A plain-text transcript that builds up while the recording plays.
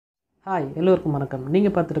Hi எல்லோருக்கும் வணக்கம்.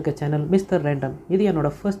 நீங்கள் பார்த்துருக்க சேனல் மிஸ்டர் ரேண்டம். இது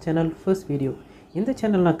என்னோடய ஃபர்ஸ்ட் சேனல், ஃபர்ஸ்ட் வீடியோ. இந்த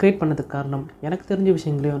சேனல் நான் க்ரியேட் பண்ணதுக்கு காரணம் எனக்கு தெரிஞ்ச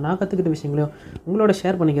விஷயங்களையோ நான் கற்றுக்கிட்ட விஷயங்களையோ உங்களோட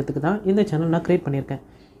ஷேர் பண்ணிக்கிறதுக்கு தான் இந்த சேனல் நான் க்ரியேட் பண்ணியிருக்கேன்.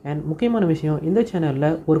 அண்ட் முக்கியமான விஷயம், இந்த சேனலில்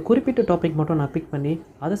ஒரு குறிப்பிட்ட டாபிக் மட்டும் நான் பிக் பண்ணி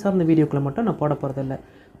அதை சார்ந்த வீடியோக்களை மட்டும் நான் போட போகிறதில்ல.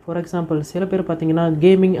 ஃபார் எக்ஸாம்பிள், சில பேர் பார்த்தீங்கன்னா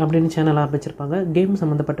கேமிங் அப்படின்னு சேனல் ஆரம்பிச்சிருப்பாங்க, கேம்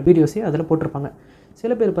சம்மந்தப்பட்ட வீடியோஸே அதில் போட்டிருப்பாங்க.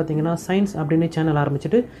 சில பேர் பார்த்தீங்கன்னா சயின்ஸ் அப்படின்னு சேனல்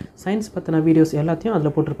ஆரம்பிச்சுட்டு சயின்ஸ் பற்றின வீடியோஸ் எல்லாத்தையும்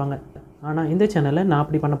அதில் போட்டிருப்பாங்க. ஆனால் இந்த சேனலில் நான்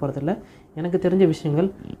அப்படி பண்ண போகிறதில்ல. எனக்கு தெரிஞ்ச விஷயங்கள்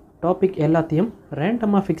டாபிக் எல்லாத்தையும்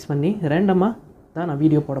ரேண்டமாக ஃபிக்ஸ் பண்ணி ரேண்டமாக தான் நான்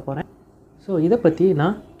வீடியோ போட போகிறேன். ஸோ இதை பற்றி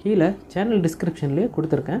நான் கீழே சேனல் டிஸ்கிரிப்ஷன்லேயே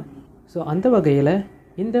கொடுத்துருக்கேன். ஸோ அந்த வகையில்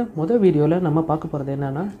இந்த மொதல் வீடியோவில் நம்ம பார்க்க போகிறது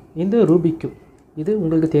என்னென்னா, இந்த ரூபிக் கியூப். இது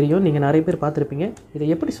உங்களுக்கு தெரியும், நீங்கள் நிறைய பேர் பார்த்துருப்பீங்க. இதை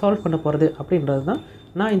எப்படி சால்வ் பண்ண போகிறது அப்படின்றது தான்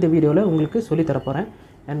நான் இந்த வீடியோவில் உங்களுக்கு சொல்லித்தர போகிறேன்.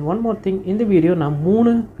 அண்ட் ஒன் மோர் திங், இந்த வீடியோ நான்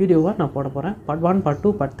 3 வீடியோவாக நான் போட போகிறேன். Part 1, part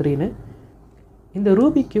 2, part 3ன்னு. இந்த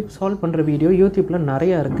ரூபிக் கியூப் சால்வ் பண்ணுற வீடியோ யூடியூப்பில்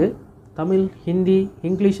நிறையா இருக்குது. தமிழ், ஹிந்தி,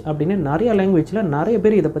 இங்கிலீஷ் அப்படின்னு நிறைய லாங்குவேஜில் நிறைய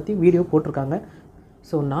பேர் இதை பற்றி வீடியோ போட்டிருக்காங்க.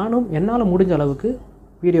 ஸோ நானும் என்னால் முடிஞ்ச அளவுக்கு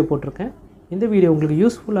வீடியோ போட்டிருக்கேன். இந்த வீடியோ உங்களுக்கு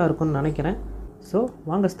யூஸ்ஃபுல்லாக இருக்கும்னு நினைக்கிறேன். ஸோ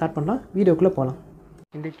வாங்க ஸ்டார்ட் பண்ணலாம், வீடியோக்குள்ளே போகலாம்.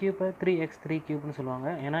 இந்த கியூப்பை 3x3 கியூப்னு சொல்லுவாங்க.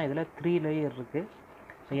 ஏன்னா இதில் 3 லேயர் இருக்குது.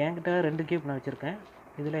 ஸோ என்கிட்ட 2 கியூப் நான் வச்சுருக்கேன்.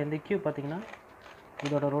 இதில் இந்த கியூப் பார்த்திங்கன்னா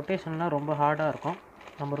இதோட ரொட்டேஷன்லாம் ரொம்ப ஹார்டாக இருக்கும்.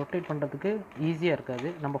 நம்ம ரொட்டேட் பண்ணுறதுக்கு ஈஸியாக இருக்காது,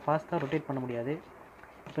 நம்ம ஃபாஸ்ட்டாக ரொட்டேட் பண்ண முடியாது.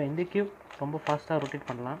 இப்போ இந்த கியூப் ரொம்ப ஃபாஸ்ட்டாக ரொட்டேட்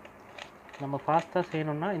பண்ணலாம். நம்ம ஃபாஸ்ட்டாக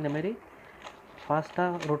செய்யணுன்னா இந்தமாரி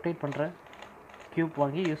ஃபாஸ்ட்டாக ரொட்டேட் பண்ணுற கியூப்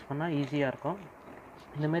வாங்கி யூஸ் பண்ணால் ஈஸியாக இருக்கும்.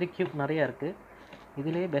 இந்தமாரி கியூப் நிறையா இருக்குது.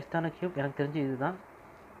 இதிலே பெஸ்ட்டான கியூப் எனக்கு தெரிஞ்சு இது தான்.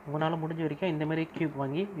 உங்களால் முடிஞ்ச வரைக்கும் இந்தமாரி கியூப்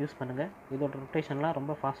வாங்கி யூஸ் பண்ணுங்கள். இதோட ரொட்டேஷன்லாம்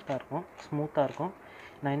ரொம்ப ஃபாஸ்ட்டாக இருக்கும், ஸ்மூத்தாக இருக்கும்.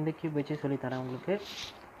 நான் இந்த கியூப் வச்சு சொல்லித்தரேன் உங்களுக்கு.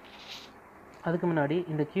 அதுக்கு முன்னாடி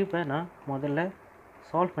இந்த கியூப்பை நான் முதல்ல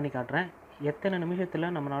சால்வ் பண்ணி காட்டுறேன். எத்தனை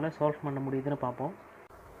நிமிஷத்தில் நம்மளால் சால்வ் பண்ண முடியுதுன்னு பார்ப்போம்.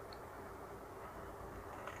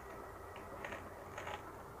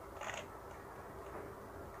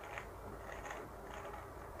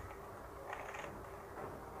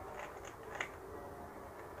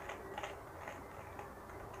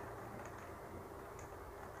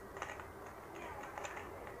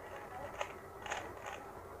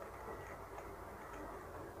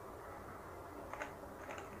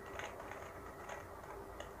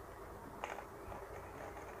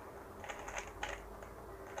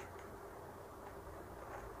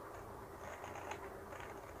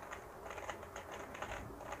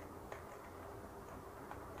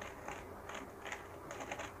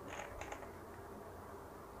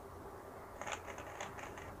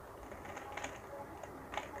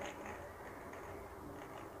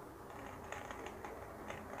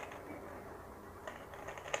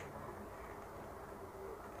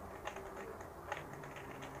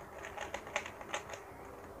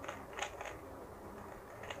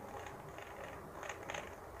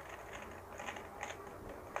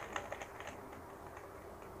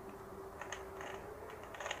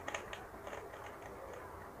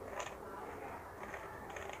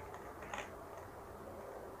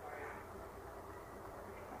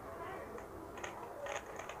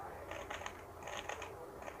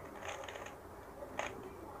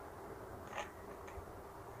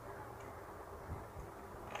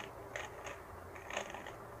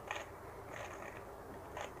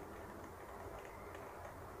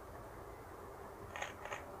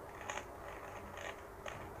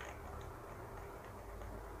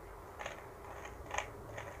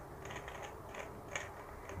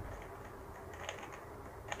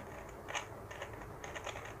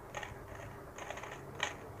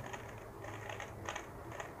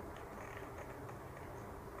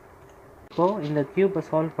 இப்போது இந்த கியூப்பை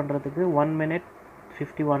சால்வ் பண்ணுறதுக்கு 1 minute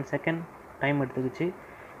 51 second டைம் எடுத்துக்கிச்சு.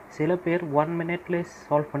 சில பேர் 1 minuteலேயே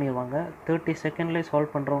சால்வ் பண்ணிடுவாங்க, 30 செகண்ட்லேயே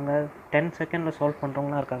சால்வ் பண்ணுறவங்க, 10 செகண்டில் சால்வ்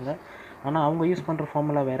பண்ணுறவங்களாம் இருக்காங்க. ஆனால் அவங்க யூஸ் பண்ணுற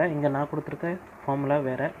ஃபார்முலா வேறு, இங்கே நான் கொடுத்துருக்க ஃபார்முலா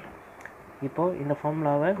வேறு. இப்போது இந்த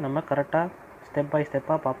ஃபார்முலாவை நம்ம கரெக்டாக ஸ்டெப் பை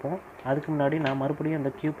ஸ்டெப்பாக பார்ப்போம். அதுக்கு முன்னாடி நான் மறுபடியும்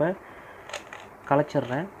இந்த கியூப்பை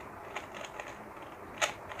கலைச்சிட்றேன்.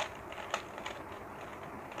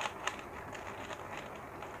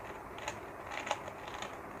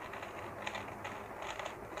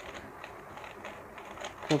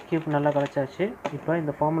 ஸோ கியூப் நல்லா கலைச்சாச்சு. இப்போ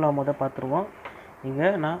இந்த ஃபார்முலா பார்த்துருவோம். இங்கே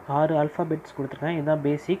நான் 6 ஆல்ஃபாபெட்ஸ் கொடுத்துருக்கேன். இதுதான்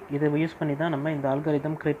பேசிக். இதை யூஸ் பண்ணி தான் நம்ம இந்த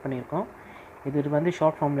அல்காரிதம் க்ரியேட் பண்ணியிருக்கோம். இது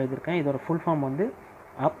ஷார்ட் ஃபார்மில் எழுதியிருக்கேன். இதோட ஃபுல் ஃபார்ம்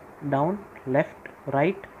அப், down, left,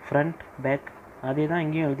 right, front, back. அதே தான்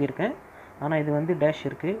இங்கேயும் எழுதியிருக்கேன். ஆனால் இது டேஷ்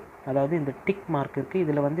இருக்குது, அதாவது இந்த டிக் மார்க் இருக்குது.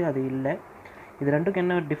 இதில் அது இல்லை. இது ரெண்டுக்கும்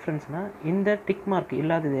என்ன டிஃப்ரென்ஸ்னால், இந்த டிக் மார்க்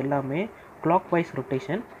இல்லாதது எல்லாமே கிளாக் வைஸ்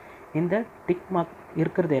ரொட்டேஷன், இந்த டிக் மார்க்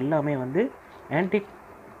இருக்கிறது எல்லாமே ஆன்டி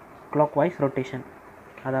clockwise rotation.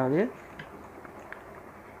 அதாவது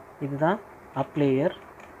இதுதான் அப் லேயர்,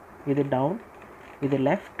 இது டவுன், இது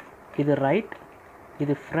லெஃப்ட், இது ரைட்,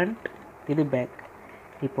 இது ஃப்ரண்ட், இது பேக்.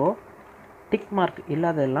 இப்போது டிக் மார்க்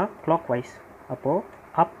இல்லாததெல்லாம் கிளாக் வைஸ். அப்போது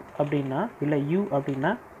அப் அப்படின்னா இல்லை யூ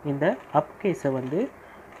அப்படின்னா இந்த அப் கேஸை வந்து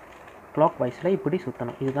கிளாக் வைஸில் இப்படி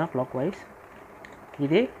சுற்றணும். இதுதான் கிளாக் வைஸ்.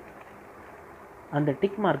 இதே அந்த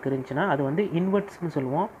டிக் மார்க் இருந்துச்சுன்னா அது வந்து இன்வெர்ட்ஸ்னு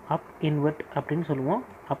சொல்லுவோம், அப் இன்வெர்ட் அப்படின்னு சொல்லுவோம்.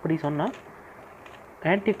 அப்படி சொன்னால்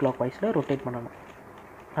ஆன்டி கிளாக் வைஸில் ரொட்டேட் பண்ணணும்.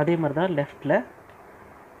 அதே மாதிரி தான் லெஃப்டில்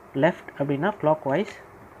லெஃப்ட் அப்படின்னா கிளாக் வைஸ்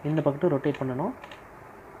இந்த பக்கத்து ரொட்டேட் பண்ணணும்.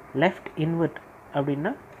 லெஃப்ட் இன்வெர்ட்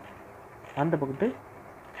அப்படின்னா அந்த பக்கத்து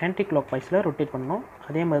ஆன்டி கிளாக் வைஸில் ரொட்டேட் பண்ணணும்.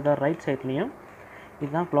 அதே மாதிரி தான் ரைட் சைட்லேயும்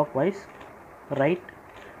இதுதான் clock wise, right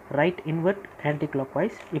right invert anti clock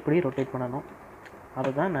wise இப்படி ரொட்டேட் பண்ணணும்.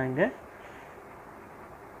 அதுதான் நான் இங்கே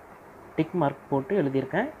டிக் மார்க் போட்டு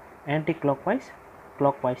எழுதியிருக்கேன். ஆன்டி கிளாக்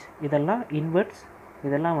வைஸ் இதெல்லாம் இன்வெர்ட்ஸ்,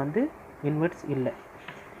 இதெல்லாம் வந்து இன்வெர்ட்ஸ் இல்லை.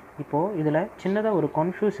 இப்போது இதில் சின்னதாக ஒரு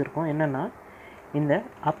கன்ஃபியூஸ் இருக்கும். என்னென்னா இந்த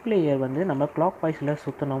அப் லேயர் வந்து நம்ம கிளாக் வைஸில்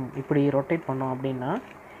சுற்றணும், இப்படி ரொட்டேட் பண்ணோம் அப்படின்னா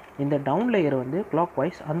இந்த டவுன் லேயர் வந்து கிளாக்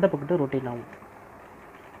வைஸ் அந்த பக்கத்து ரொட்டேட் ஆகும்.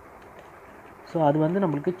 ஸோ அது வந்து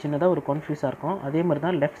நம்மளுக்கு சின்னதாக ஒரு கன்ஃபியூஸாக இருக்கும். அதே மாதிரி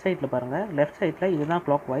தான் லெஃப்ட் சைடில் பாருங்கள், லெஃப்ட் சைடில் இதுதான்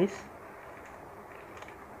கிளாக் வைஸ்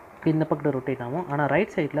இந்த பக்கத்து ரொட்டேட் ஆகும். ஆனால்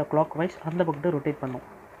ரைட் சைடில் கிளாக் வைஸ் அந்த பக்கத்து ரொட்டேட் பண்ணும்.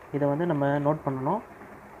 இதை வந்து நம்ம நோட் பண்ணணும்,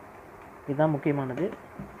 இதுதான் முக்கியமானது.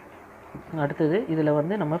 அடுத்தது இதில்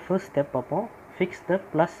வந்து நம்ம ஃபர்ஸ்ட் ஸ்டெப் பார்ப்போம். ஃபிக்ஸ் த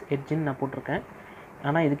ப்ளஸ் எட்ஜின்னு நான் போட்டிருக்கேன்.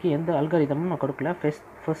 ஆனால் இதுக்கு எந்த அல்காரிதமும் நான் கொடுக்கல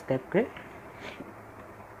ஃபர்ஸ்ட் ஸ்டெப்புக்கு.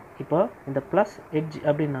 இப்போ இந்த ப்ளஸ் எட்ஜ்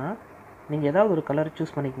அப்படின்னா நீங்கள் ஏதாவது ஒரு கலர்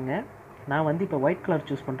சூஸ் பண்ணிக்கோங்க. நான் வந்து இப்போ ஒயிட் கலர்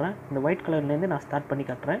சூஸ் பண்ணுறேன். இந்த ஒயிட் கலர்லேருந்து நான் ஸ்டார்ட் பண்ணி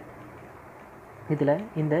காட்டுறேன். இதில்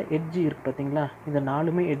இந்த எட்ஜு இருக்குது பார்த்தீங்களா, இந்த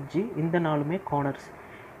 4மே எட்ஜு, இந்த 4மே கார்னர்ஸ்.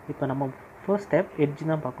 இப்போ நம்ம ஃபர்ஸ்ட் ஸ்டெப் எட்ஜு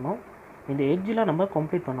தான் பார்க்கணும். இந்த எட்ஜெலாம் நம்ம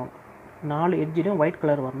கம்ப்ளீட் பண்ணணும். 4 எட்ஜிலையும் ஒயிட்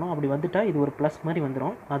கலர் வரணும். அப்படி வந்துட்டால் இது ஒரு ப்ளஸ் மாதிரி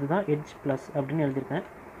வந்துடும். அதுதான் எட்ஜ் ப்ளஸ் அப்படின்னு எழுதியிருக்கேன்.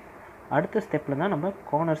 அடுத்த ஸ்டெப்பில் தான் நம்ம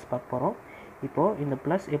கார்னர்ஸ் பார்க்க போகிறோம். இப்போது இந்த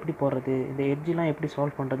ப்ளஸ் எப்படி போடுறது, இந்த எட்ஜெலாம் எப்படி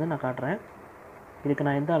சால்வ் பண்ணுறதுன்னு நான் காட்டுறேன். இதுக்கு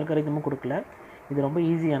நான் எந்த அல்காரிதமும் கொடுக்கல, இது ரொம்ப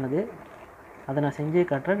ஈஸியானது. அதை நான் செஞ்சே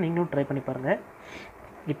காட்டுறேன், நீங்களும் ட்ரை பண்ணி பாருங்கள்.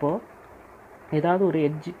 இப்போது ஏதாவது ஒரு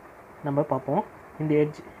எட்ஜ் நம்ம பார்ப்போம்.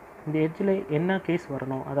 இந்த எட்ஜில் என்ன கேஸ்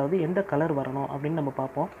வரணும், அதாவது எந்த கலர் வரணும் அப்படின்னு நம்ம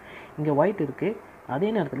பார்ப்போம். இங்கே ஒயிட் இருக்குது, அதே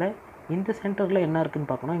நேரத்தில் இந்த சென்டரில் என்ன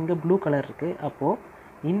இருக்குதுன்னு பார்க்கணும். இங்கே ப்ளூ கலர் இருக்குது. அப்போது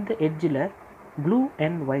இந்த எட்ஜில் ப்ளூ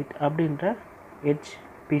அண்ட் ஒயிட் அப்படின்ற எட்ஜ்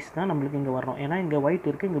பீஸ் தான் நம்மளுக்கு இங்கே வரணும். ஏன்னா இங்கே ஒயிட்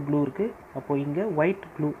இருக்குது, இங்கே ப்ளூ இருக்குது. அப்போது இங்கே ஒயிட்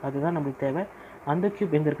ப்ளூ அதுதான் நம்மளுக்கு தேவை. அந்த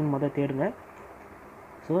க்யூப் எங்கே இருக்குதுன்னு முதல்ல தேடுங்க.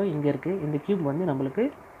 ஸோ இங்கே இருக்குது, இந்த க்யூப் வந்து நம்மளுக்கு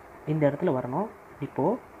இந்த இடத்துல வரணும்.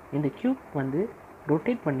 இப்போது இந்த க்யூப் வந்து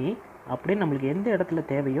ரொட்டேட் பண்ணி அப்படியே நம்மளுக்கு எந்த இடத்துல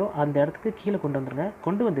தேவையோ அந்த இடத்துக்கு கீழே கொண்டு வந்துடுங்க.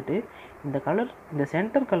 கொண்டு வந்துட்டு இந்த கலர் இந்த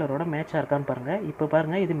சென்டர் கலரோட மேட்சாக இருக்கான்னு பாருங்கள். இப்போ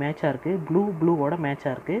பாருங்கள், இது மேட்சாக இருக்குது, ப்ளூவோட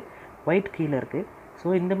மேட்சாக இருக்குது, ஒயிட் கீழே இருக்குது.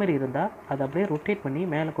 ஸோ இந்த மாதிரி இருந்தால் அதை அப்படியே ரொட்டேட் பண்ணி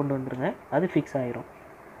மேலே கொண்டு வந்துடுங்க, அது ஃபிக்ஸ் ஆகிரும்.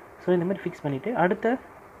 ஸோ இந்த மாதிரி ஃபிக்ஸ் பண்ணிவிட்டு அடுத்த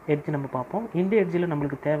எட்ஜ் நம்ம பார்ப்போம். இந்த எட்ஜில்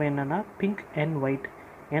நம்மளுக்கு தேவை என்னென்னா பிங்க் அண்ட் ஒயிட்.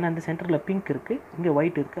 ஏன்னா அந்த சென்டரில் பிங்க் இருக்குது, இங்கே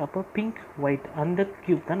ஒயிட் இருக்குது. அப்போ பிங்க் ஒயிட் அந்த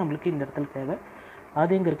க்யூப் தான் நம்மளுக்கு இந்த இடத்துல தேவை.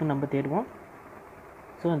 அது எங்கே இருக்குதுன்னு நம்ம தேடுவோம்.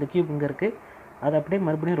 ஸோ அந்த க்யூப் இங்கே இருக்குது, அதை அப்படியே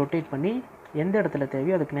மறுபடியும் ரொட்டேட் பண்ணி எந்த இடத்துல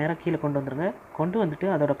தேவையோ அதுக்கு நேராக கீழே கொண்டு வந்துடுங்க. கொண்டு வந்துட்டு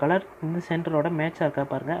அதோட கலர் இந்த சென்டரோட மேட்சாக இருக்கா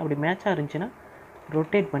பாருங்கள். அப்படி மேட்சாக இருந்துச்சுன்னா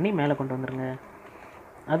ரொட்டேட் பண்ணி மேலே கொண்டு வந்துடுங்க.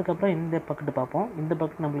 அதுக்கப்புறம் இந்த பக்கத்து பார்ப்போம். இந்த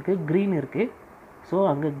பக்கத்து நம்மளுக்கு க்ரீன் இருக்குது. ஸோ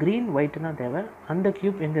அங்கே க்ரீன் ஒயிட்டு தான் தேவை. அந்த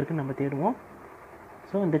க்யூப் எங்கே இருக்குதுன்னு நம்ம தேடுவோம்.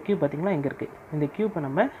 ஸோ இந்த க்யூப் பார்த்திங்களா இங்கே இருக்குது. இந்த க்யூப்பை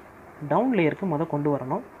நம்ம டவுன் லேயருக்கு கொண்டு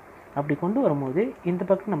வரணும். அப்படி கொண்டு வரும்போது இந்த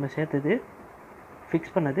பக்கம் நம்ம சேர்த்தது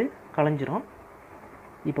ஃபிக்ஸ் பண்ணது கலைஞ்சிரும்.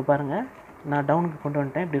 இப்போ பாருங்கள், நான் டவுனுக்கு கொண்டு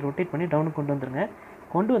வந்துட்டேன். இப்படி ரொட்டேட் பண்ணி டவுனுக்கு கொண்டு வந்துடுங்க.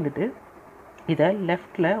 கொண்டு வந்துட்டு இதை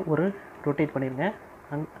லெஃப்ட்டில் ஒரு ரொட்டேட் பண்ணிடுங்க.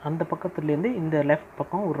 அந்த பக்கத்துலேருந்து இந்த லெஃப்ட்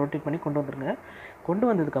பக்கம் ஒரு ரொட்டேட் பண்ணி கொண்டு வந்துடுங்க. கொண்டு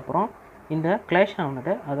வந்ததுக்கப்புறம் இந்த கிளாஷ்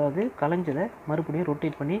ஆனதை, அதாவது கலைஞ்சதை மறுபடியும்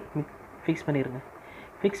ரொட்டேட் பண்ணி ஃபிக்ஸ் பண்ணிடுங்க.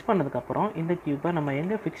 ஃபிக்ஸ் பண்ணதுக்கப்புறம் இந்த க்யூப்பை நம்ம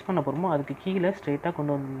எங்கே ஃபிக்ஸ் பண்ண போகிறோமோ அதுக்கு கீழே ஸ்ட்ரெயிட்டாக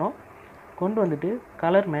கொண்டு வந்துடணும். கொண்டு வந்துட்டு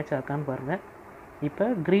கலர் மேட்சாக இருக்கான்னு பாருங்கள். இப்போ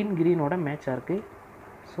க்ரீனோட மேட்சாக இருக்குது.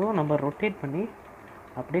 ஸோ நம்ம ரொட்டேட் பண்ணி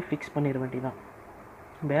அப்படியே ஃபிக்ஸ் பண்ணிட வேண்டியதான்.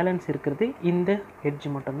 பேலன்ஸ் இருக்கிறது இந்த எட்ஜ்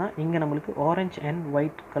மட்டும்தான். இங்கே நம்மளுக்கு ஆரஞ்ச் அண்ட்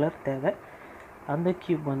ஒயிட் கலர் தேவை. அந்த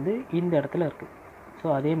க்யூப் வந்து இந்த இடத்துல இருக்குது. ஸோ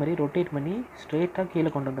அதே மாதிரி ரொட்டேட் பண்ணி ஸ்ட்ரெயிட்டாக கீழே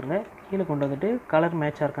கொண்டு வந்துடுங்க. கீழே கொண்டு வந்துட்டு கலர்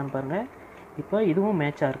மேட்சாக இருக்கான்னு பாருங்கள். இப்போ இதுவும்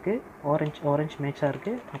மேட்சாக இருக்குது, ஆரஞ்ச் மேட்சாக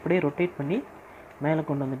இருக்குது. அப்படியே ரொட்டேட் பண்ணி மேலே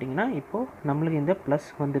கொண்டு வந்துட்டிங்கன்னா இப்போது நம்மளுக்கு இந்த ப்ளஸ்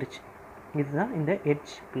வந்துருச்சு. இதுதான் இந்த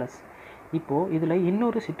எட்ஜ் ப்ளஸ். இப்போது இதில்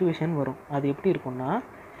இன்னொரு சிச்சுவேஷன் வரும். அது எப்படி இருக்கும்னா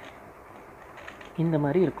இந்த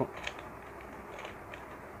மாதிரி இருக்கும்.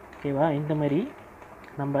 ஓகேவா? இந்த மாதிரி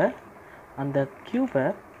நம்ம அந்த க்யூப்பை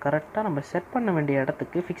கரெக்டாக நம்ம செட் பண்ண வேண்டிய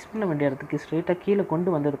இடத்துக்கு, ஃபிக்ஸ் பண்ண வேண்டிய இடத்துக்கு ஸ்ட்ரெயிட்டாக கீழே கொண்டு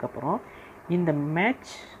வந்ததுக்கப்புறம் இந்த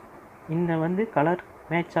மேட்ச் இந்த வந்து கலர்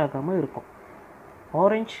மேட்ச் ஆகாமல் இருக்கும்.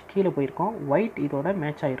 ஆரஞ்சு கீழே போயிருக்கோம், ஒயிட் இதோட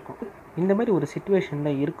மேட்ச் ஆகிருக்கும். இந்த மாதிரி ஒரு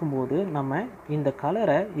சிச்சுவேஷனில் இருக்கும்போது நம்ம இந்த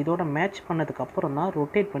கலரை இதோட மேட்ச் பண்ணதுக்கப்புறம் தான்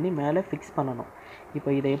ரொட்டேட் பண்ணி மேலே ஃபிக்ஸ் பண்ணணும். இப்போ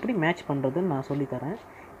இதை எப்படி மேட்ச் பண்ணுறதுன்னு நான் சொல்லித்தரேன்.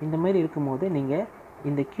 இந்த மாதிரி இருக்கும்போது நீங்கள்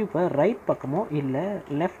இந்த க்யூப்பை ரைட் பக்கமோ இல்லை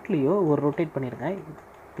லெஃப்ட்லேயோ ஒரு ரொட்டேட் பண்ணிடுங்க.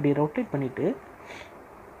 இப்படி ரொட்டேட் பண்ணிவிட்டு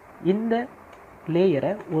இந்த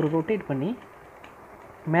லேயரை ஒரு ரொட்டேட் பண்ணி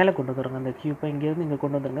மேலே கொண்டு வந்துடுங்க. அந்த க்யூப்பை இங்கேருந்து இங்கே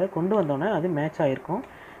கொண்டு வந்துடுங்க. கொண்டு வந்தோடனே அது மேட்ச் ஆகிருக்கும்.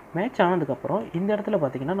 மேட்ச் ஆனதுக்கப்புறம் இந்த இடத்துல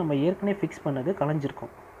பார்த்திங்கன்னா நம்ம ஏற்கனவே ஃபிக்ஸ் பண்ணது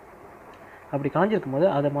கலைஞ்சிருக்கும். அப்படி கலைஞ்சிருக்கும் போது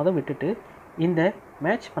அதை விட்டுட்டு இந்த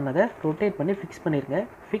மேட்ச் பண்ணதை ரொட்டேட் பண்ணி ஃபிக்ஸ் பண்ணிடுங்க.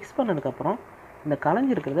 ஃபிக்ஸ் பண்ணதுக்கப்புறம் இந்த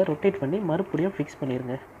கலைஞ்சிருக்கிறத ரொட்டேட் பண்ணி மறுபடியும் ஃபிக்ஸ்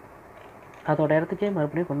பண்ணிடுங்க. அதோட இடத்துக்கே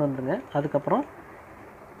மறுபடியும் கொண்டு வந்துடுங்க. அதுக்கப்புறம்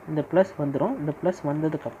இந்த ப்ளஸ் வந்துடும். இந்த ப்ளஸ்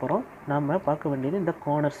வந்ததுக்கப்புறம் நம்ம பார்க்க வேண்டியது இந்த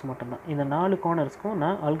கார்னர்ஸ் மட்டும்தான். இந்த 4 கார்னர்ஸ்க்கும்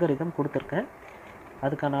நான் அல்காரிதம் கொடுத்துருக்கேன்.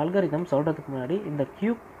 அதுக்கான அல்காரிதம் சொல்கிறதுக்கு முன்னாடி இந்த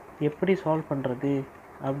க்யூப் எப்படி சால்வ் பண்ணுறது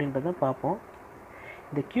அப்படின்றத பார்ப்போம்.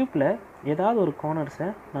 இந்த க்யூப்பில் ஏதாவது ஒரு கார்னர்ஸை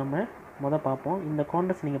நம்ம பார்ப்போம். இந்த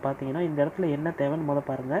கார்னர்ஸ் நீங்கள் பார்த்தீங்கன்னா இந்த இடத்துல என்ன தேவைன்னு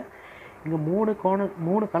பாருங்கள். இங்கே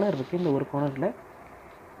 3 கலர் இருக்குது இந்த ஒரு கார்னரில்.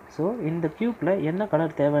 ஸோ இந்த க்யூப்பில் என்ன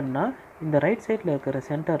கலர் தேவைன்னா இந்த ரைட் சைடில் இருக்கிற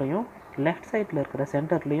சென்டரையும் லெஃப்ட் சைடில் இருக்கிற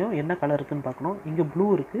சென்டர்லேயும் என்ன கலர் இருக்குதுன்னு பார்க்கணும். இங்கே ப்ளூ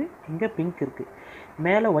இருக்குது, இங்கே பிங்க் இருக்குது,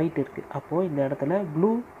 மேலே ஒயிட் இருக்குது. அப்போது இந்த இடத்துல ப்ளூ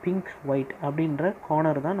பிங்க் ஒயிட் அப்படின்ற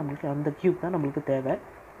கார்னர் தான் நம்மளுக்கு, அந்த க்யூப் தான் நம்மளுக்கு தேவை.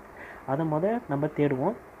 அதை நம்ம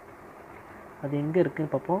தேடுவோம். அது எங்கே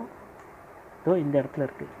இருக்குதுன்னு பார்ப்போம். ஸோ இந்த இடத்துல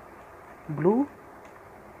இருக்குது ப்ளூ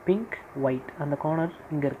பிங்க் ஒயிட், அந்த கார்னர்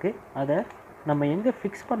இங்கே இருக்குது. அதை நம்ம எங்கே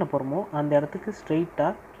ஃபிக்ஸ் பண்ண போகிறோமோ அந்த இடத்துக்கு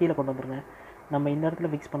ஸ்ட்ரெயிட்டாக கீழே கொண்டு வந்துடுங்க. நம்ம இந்த இடத்துல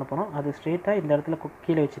ஃபிக்ஸ் பண்ண போகிறோம், அது ஸ்ட்ரெயிட்டாக இந்த இடத்துல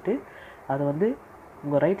கீழே வச்சுட்டு அது வந்து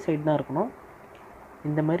உங்கள் ரைட் சைடு தான் இருக்கணும்.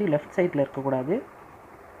 இந்த மாதிரி லெஃப்ட் சைடில் இருக்கக்கூடாது.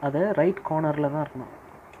 அதை ரைட் கார்னரில் தான் இருக்கணும்.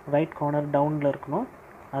 ரைட் கார்னர் டவுனில் இருக்கணும்.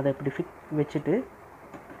 அதை இப்படி வச்சுட்டு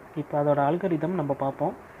இப்போ அதோட அல்காரிதம் நம்ம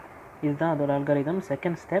பார்ப்போம். இதுதான் அதோட algorithm.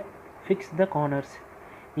 Second step, fix the corners.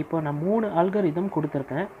 இப்போ நான் 3 அல்காரிதம்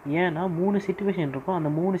கொடுத்துருக்கேன். ஏன்னா 3 சிச்சுவேஷன் இருக்கும். அந்த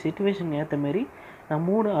 3 சிச்சுவேஷன் ஏற்ற மாரி நான்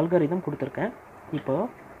 3 அல்காரிதம் கொடுத்துருக்கேன்.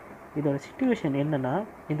 இப்போது இதோட சிச்சுவேஷன் என்னென்னா,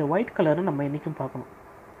 இந்த ஒயிட் கலரை நம்ம என்றைக்கும் பார்க்கணும்.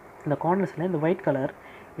 இந்த கார்னர்ஸில் இந்த ஒயிட் கலர்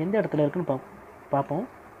எந்த இடத்துல இருக்குதுன்னு பார்ப்போம்.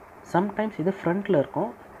 சம்டைம்ஸ் இது ஃப்ரண்ட்டில் இருக்கும்,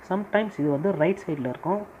 சம்டைம்ஸ் இது வந்து ரைட் சைடில்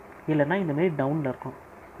இருக்கும், இல்லைனா இந்தமாரி டவுனில் இருக்கும்.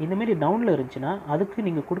 இந்தமாரி டவுனில் இருந்துச்சுன்னா அதுக்கு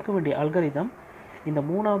நீங்கள் கொடுக்க வேண்டிய அல்காரிதம் இந்த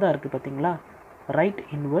 3ஆவதாக இருக்குது பார்த்தீங்களா, right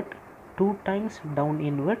invert 2 times down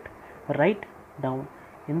invert write down.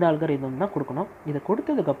 இந்த அல்காரிதம் தான் கொடுக்கணும். இதை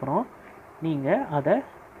கொடுத்ததுக்கப்புறம் நீங்கள் அதை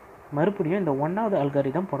மறுபடியும் இந்த 1ஆவது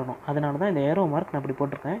அல்காரிதம் போடணும். அதனால தான் இந்த ஏரோ மார்க் நான் இப்படி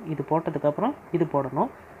போட்டிருக்கேன். இது போட்டதுக்கப்புறம் இது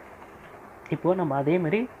போடணும். இப்போது நம்ம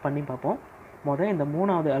அதேமாரி பண்ணி பார்ப்போம். இந்த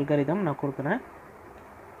 3ஆவது அல்காரிதம் நான் கொடுக்குறேன்.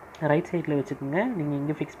 ரைட் சைடில் வச்சுக்கோங்க. நீங்கள்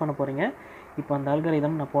இங்கே ஃபிக்ஸ் பண்ண போகிறீங்க. இப்போ அந்த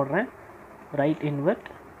அல்காரிதம் நான் போடுறேன். Right invert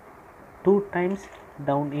 2 times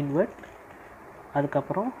down invert,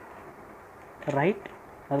 அதுக்கப்புறம் ரைட்,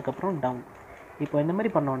 அதுக்கப்புறம் டவுன். இப்போ இந்த மாதிரி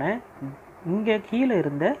பண்ணோன்னே இங்கே கீழே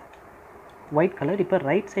இருந்த ஒயிட் கலர் இப்போ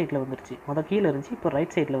ரைட் சைடில் வந்துருச்சு. கீழே இருந்துச்சு, இப்போ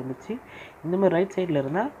ரைட் சைடில் வந்துருச்சு. இந்த மாதிரி ரைட் சைடில்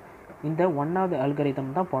இருந்தால் இந்த 1ஆவது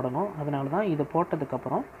அல்காரிதம் தான் போடணும். அதனால தான் இதை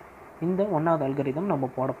போட்டதுக்கப்புறம் இந்த 1ஆவது அல்காரிதம் நம்ம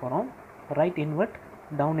போட போகிறோம். Right invert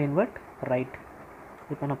down invert right.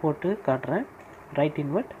 இப்போ நான் போட்டு காட்டுறேன். Right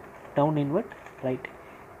invert down invert right.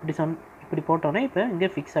 இப்படி போட்டோன்னே இப்போ இங்கே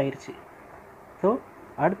ஃபிக்ஸ் ஆயிடுச்சு. ஸோ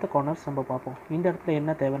அடுத்த கார்னர்ஸ் நம்ம பார்ப்போம். இந்த இடத்துல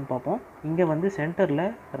என்ன தேவைன்னு பார்ப்போம். இங்கே வந்து சென்டரில்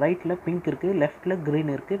ரைட்டில் பிங்க் இருக்குது, லெஃப்ட்டில்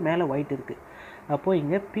க்ரீன் இருக்குது, மேலே ஒயிட் இருக்குது. அப்போது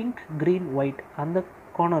இங்கே பிங்க் க்ரீன் ஒயிட் அந்த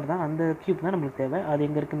கார்னர் தான், அந்த க்யூப் தான் நம்மளுக்கு தேவை. அது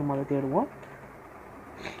எங்கே இருக்குன்னு தேடுவோம்.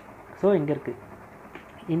 ஸோ இங்கே இருக்குது,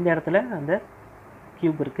 இந்த இடத்துல அந்த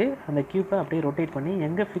க்யூப் இருக்குது. அந்த க்யூப்பை அப்படியே ரொட்டேட் பண்ணி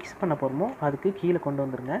எங்கே ஃபிக்ஸ் பண்ண போகிறோமோ அதுக்கு கீழே கொண்டு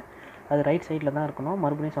வந்துருங்க. அது ரைட் சைடில் தான் இருக்கணும்.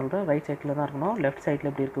 மறுபடியும் சொல்கிறேன், ரைட் சைடில் தான் இருக்கணும், லெஃப்ட் சைடில்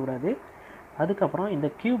இப்படி இருக்கக்கூடாது. அதுக்கப்புறம் இந்த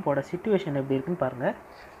க்யூப்போட சிச்சுவேஷன் எப்படி இருக்குன்னு பாருங்கள்.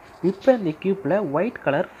 இப்போ இந்த க்யூப்பில் ஒயிட்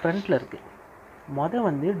கலர் ஃப்ரண்ட்டில் இருக்குது.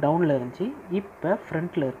 வந்து டவுனில் இருந்துச்சு, இப்போ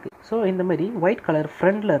ஃப்ரண்ட்டில் இருக்குது. ஸோ இந்த மாதிரி ஒயிட் கலர்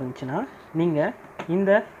ஃப்ரண்ட்டில் இருந்துச்சுன்னா நீங்கள்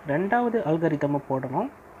இந்த 2ஆவது அல்காரிதமை போடணும்.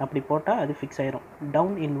 அப்படி போட்டால் அது ஃபிக்ஸ் ஆயிரும்.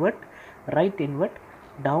 Down invert right invert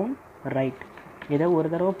down right. இதை ஒரு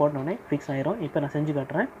தடவை போட்டோன்னே ஃபிக்ஸ் ஆயிரும். இப்போ நான் செஞ்சு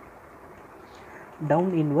காட்டுறேன்.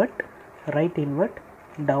 Down invert right invert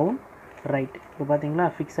down right. இப்போ பார்த்தீங்களா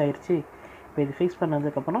ஃபிக்ஸ் ஆயிடுச்சு. இப்போ இது ஃபிக்ஸ்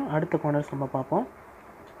பண்ணதுக்கப்புறம் அடுத்த கார்னர்ஸ் நம்ம பார்ப்போம்.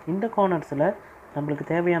 இந்த கார்னர்ஸில் நம்மளுக்கு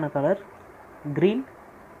தேவையான கலர் க்ரீன்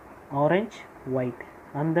ஆரஞ்ச் ஒயிட்.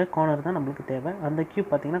 அந்த கார்னர் தான் நம்மளுக்கு தேவை. அந்த க்யூப்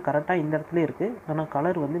பார்த்திங்கன்னா கரெக்டாக இந்த இடத்துல இருக்குது, ஆனால்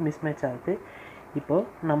கலர் வந்து மிஸ்மேட்ச் ஆகுது.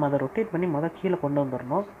 இப்போது நம்ம அதை ரொட்டேட் பண்ணி கீழே கொண்டு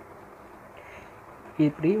வந்துடணும்.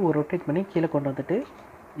 இப்படி ஒரு ரொட்டேட் பண்ணி கீழே கொண்டு வந்துட்டு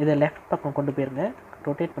இதை லெஃப்ட் பக்கம் கொண்டு போயிருங்க.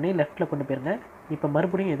 ரொட்டேட் பண்ணி லெஃப்ட்டில் கொண்டு போயிருங்க. இப்போ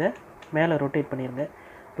மறுபடியும் இதை மேலே ரொட்டேட் பண்ணிடுங்க.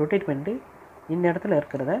 ரொட்டேட் பண்ணிட்டு இந்த இடத்துல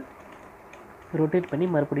இருக்கிறத ரொட்டேட் பண்ணி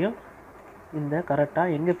மறுபடியும் இந்த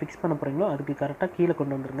கரெக்டாக எங்கே ஃபிக்ஸ் பண்ண போகிறீங்களோ அதுக்கு கரெக்டாக கீழே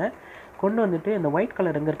கொண்டு வந்துடுங்க. கொண்டு வந்துட்டு இந்த ஒயிட்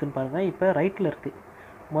கலர் எங்கே இருக்குதுன்னு பாருங்கள். இப்போ ரைட்டில் இருக்குது.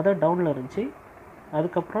 டவுனில் இருந்துச்சு,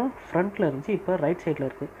 அதுக்கப்புறம் ஃப்ரண்ட்டில் இருந்துச்சு, இப்போ ரைட் சைடில்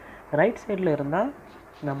இருக்குது. ரைட் சைடில் இருந்தால்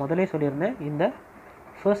நான் முதலே சொல்லியிருந்தேன், இந்த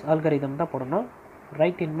ஃபர்ஸ்ட் ஆல்காரிதம் தான் போடணும்.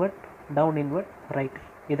 Right invert, down invert, right.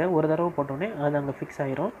 இதை ஒரு தடவை போட்டோன்னே அது அங்கே ஃபிக்ஸ்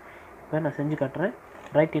ஆகிரும். இப்போ நான் செஞ்சு காட்டுறேன்.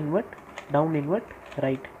 Right invert, down invert,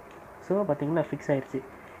 right. So பார்த்திங்கன்னா ஃபிக்ஸ் ஆகிடுச்சு.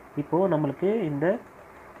 இப்போது நம்மளுக்கு இந்த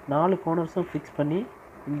 4 கார்னர்ஸும் ஃபிக்ஸ் பண்ணி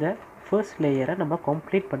இந்த ஃபர்ஸ்ட் லேயரை நம்ம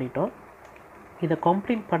கம்ப்ளீட் பண்ணிட்டோம். இதை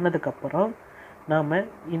கம்ப்ளீட் பண்ணதுக்கப்புறம் நாம்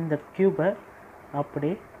இந்த க்யூபை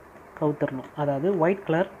அப்படியே கவுத்துடணும். அதாவது ஒயிட்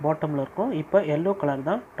கலர் பாட்டமில் இருக்கும், இப்போ எல்லோ கலர்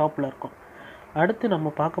தான் டாப்பில் இருக்கும். அடுத்து நம்ம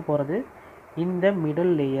பார்க்க போகிறது இந்த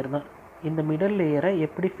மிடில் லேயர் தான். இந்த மிடில் லேயரை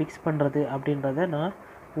எப்படி ஃபிக்ஸ் பண்ணுறது அப்படின்றத நான்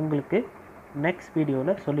உங்களுக்கு நெக்ஸ்ட்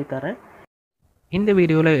வீடியோவில் சொல்லித்தரேன். இந்த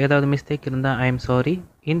வீடியோவில் ஏதாவது மிஸ்டேக் இருந்தால் ஐ எம் சாரி.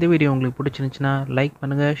 இந்த வீடியோ உங்களுக்கு பிடிச்சிருந்துச்சுன்னா லைக்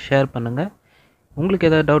பண்ணுங்கள், ஷேர் பண்ணுங்கள். உங்களுக்கு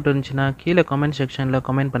ஏதாவது டவுட் இருந்துச்சுன்னா கீழே கமெண்ட் செக்ஷனில்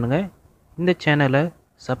கமெண்ட் பண்ணுங்கள். இந்த சேனலை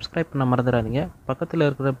சப்ஸ்கிரைப் பண்ண மறந்துடாதீங்க. பக்கத்தில்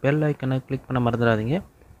இருக்கிற பெல் ஐக்கனை கிளிக் பண்ண மறந்துடாதீங்க.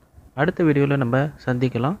 அடுத்த வீடியோவில் நம்ம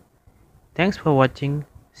சந்திக்கலாம். தேங்க்ஸ் ஃபார் வாட்சிங்.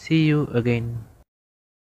 See you again.